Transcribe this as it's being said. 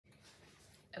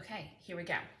Okay, here we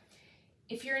go.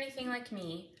 If you're anything like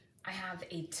me, I have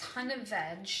a ton of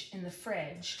veg in the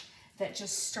fridge that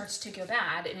just starts to go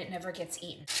bad and it never gets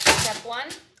eaten. Step one,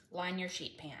 line your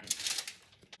sheet pan.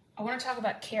 I want to talk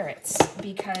about carrots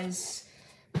because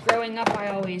growing up I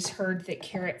always heard that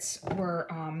carrots were,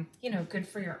 good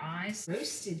for your eyes.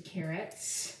 Roasted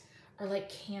carrots are like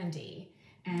candy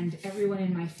and everyone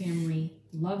in my family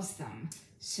loves them.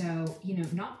 So,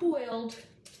 not boiled,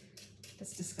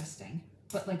 that's disgusting,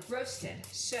 but like roasted.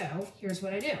 So here's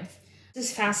what I do. This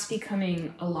is fast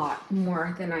becoming a lot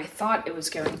more than I thought it was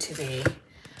going to be.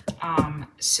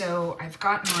 So I've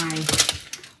got my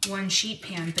one sheet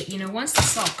pan, but once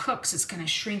this all cooks, it's gonna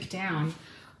shrink down.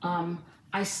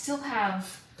 I still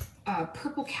have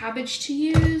purple cabbage to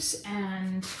use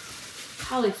and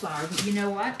cauliflower, but you know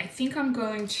what? I think I'm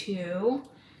going to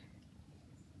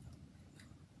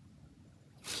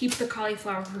keep the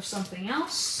cauliflower for something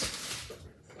else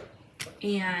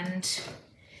and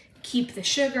keep the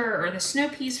sugar or the snow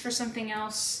peas for something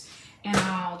else, and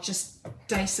I'll just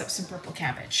dice up some purple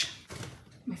cabbage.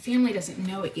 My family doesn't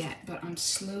know it yet, but I'm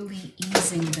slowly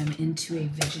easing them into a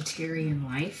vegetarian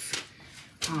life.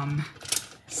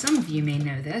 Some of you may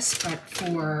know this, but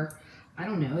for, I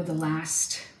don't know, the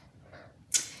last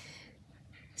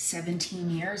 17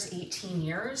 years, 18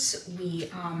 years, we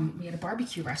had a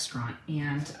barbecue restaurant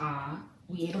and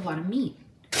we ate a lot of meat.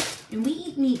 And we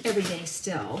eat meat every day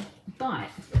still, but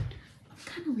I'm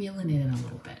kind of reeling it in a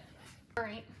little bit. All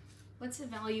right, let's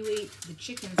evaluate the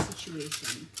chicken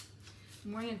situation.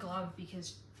 I'm wearing a glove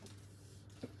because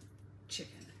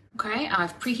chicken. Okay,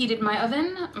 I've preheated my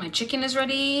oven. My chicken is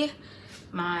ready.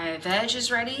 My veg is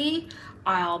ready.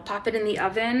 I'll pop it in the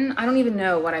oven. I don't even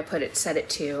know what I set it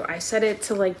to. I set it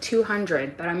to like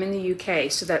 200, but I'm in the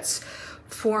UK, so that's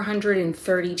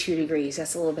 432 degrees.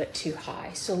 That's a little bit too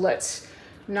high. So let's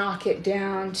knock it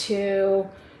down to,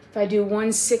 if I do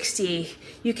 160,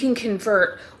 you can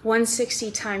convert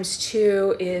 160 times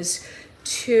 2 is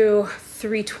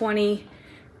 320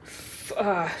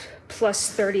 plus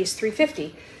 30 is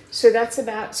 350. So that's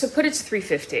about, so put it's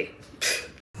 350.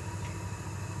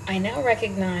 I now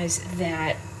recognize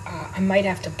that I might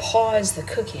have to pause the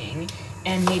cooking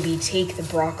and maybe take the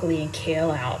broccoli and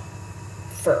kale out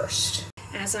first.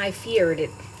 As I feared,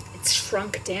 it's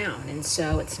shrunk down, and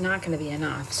so it's not going to be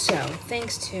enough. So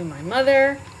thanks to my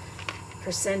mother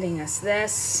for sending us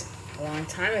this a long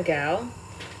time ago.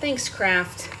 Thanks,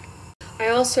 Kraft. I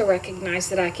also recognize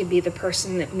that I could be the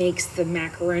person that makes the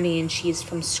macaroni and cheese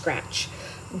from scratch,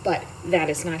 but that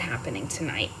is not happening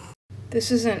tonight.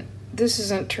 This isn't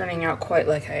turning out quite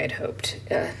like I had hoped.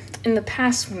 In the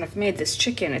past, when I've made this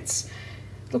chicken, it's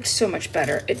looked so much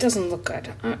better. It doesn't look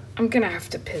good. I'm gonna have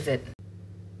to pivot.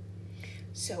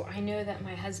 So I know that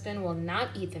my husband will not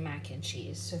eat the mac and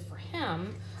cheese. So for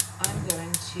him, I'm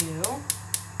going to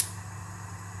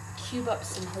cube up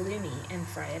some halloumi and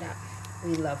fry it up.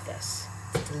 We love this.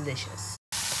 It's delicious.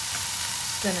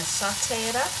 Gonna saute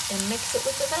it up and mix it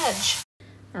with the veg.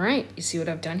 All right, you see what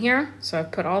I've done here? So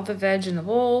I've put all the veg in the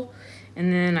bowl,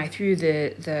 and then I threw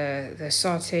the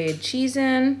sauteed cheese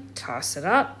in, toss it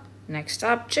up. Next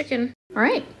up, chicken. All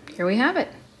right, here we have it.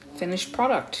 Finished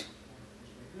product.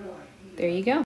 There you go.